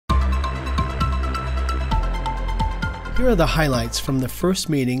Here are the highlights from the first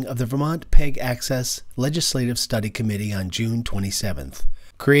meeting of the Vermont PEG Access Legislative Study Committee on June 27th.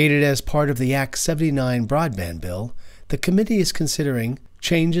 Created as part of the Act 79 broadband bill, the committee is considering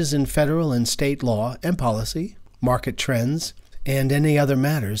changes in federal and state law and policy, market trends, and any other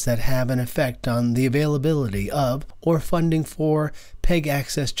matters that have an effect on the availability of or funding for PEG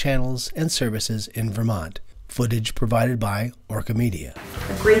access channels and services in Vermont. Footage provided by ORCA Media.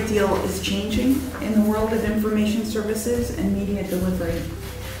 A great deal is changing in the world of information services and media delivery,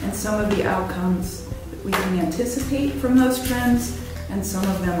 and some of the outcomes we can anticipate from those trends, and some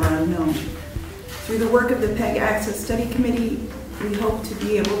of them are unknown. Through the work of the PEG Access Study Committee, we hope to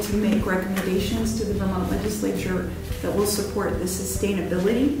be able to make recommendations to the Vermont Legislature that will support the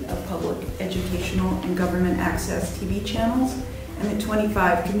sustainability of public educational and government access TV channels and the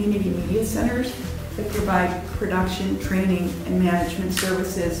 25 community media centers that provide production, training, and management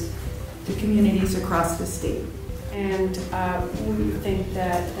services to communities across the state. And we think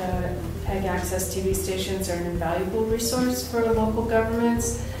that PEG Access TV stations are an invaluable resource for local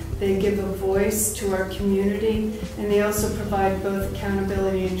governments. They give a voice to our community, and they also provide both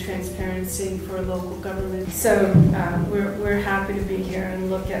accountability and transparency for local government. So we're happy to be here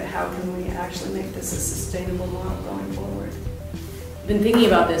and look at how can we actually make this a sustainable model going forward. I've been thinking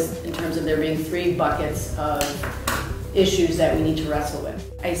about this in terms of there being three buckets of issues that we need to wrestle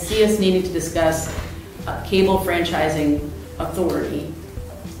with. I see us needing to discuss cable franchising authority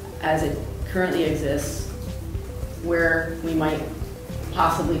as it currently exists, where we might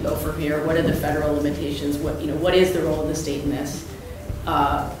possibly go from here. What are the federal limitations? What is the role of the state in this?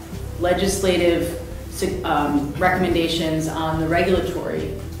 Legislative recommendations on the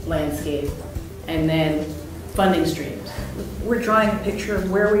regulatory landscape, and then funding streams. We're drawing a picture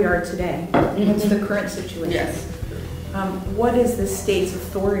of where we are today. What's the current situation? Yes. What is the state's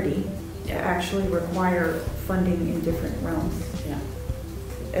authority to actually require funding in different realms? Yeah.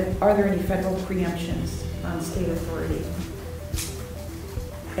 Are there any federal preemptions on state authority?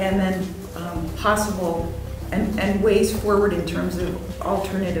 And then possible and ways forward in terms of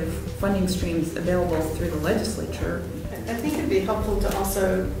alternative funding streams available through the legislature. I think it'd be helpful to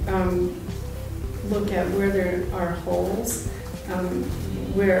also look at where there are holes,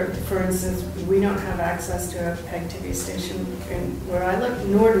 where, for instance, we don't have access to a PEG TV station where I live,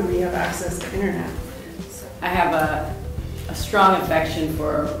 nor do we have access to internet. So I have a strong affection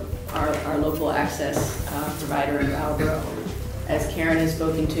for our local access provider in Brattleboro. As Karen has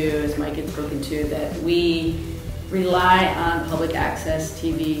spoken to, as Mike has spoken to, that we rely on public access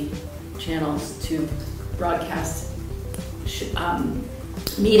TV channels to broadcast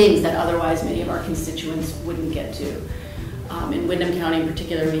meetings that otherwise many of our constituents wouldn't get to. In Windham County in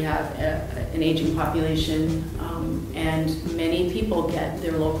particular, we have an aging population, and many people get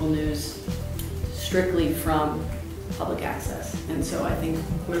their local news strictly from public access. And so I think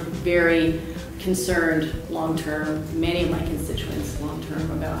we're very concerned long-term, many of my constituents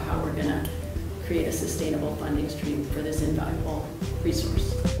long-term, about how we're going to create a sustainable funding stream for this invaluable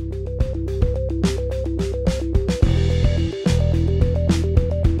resource.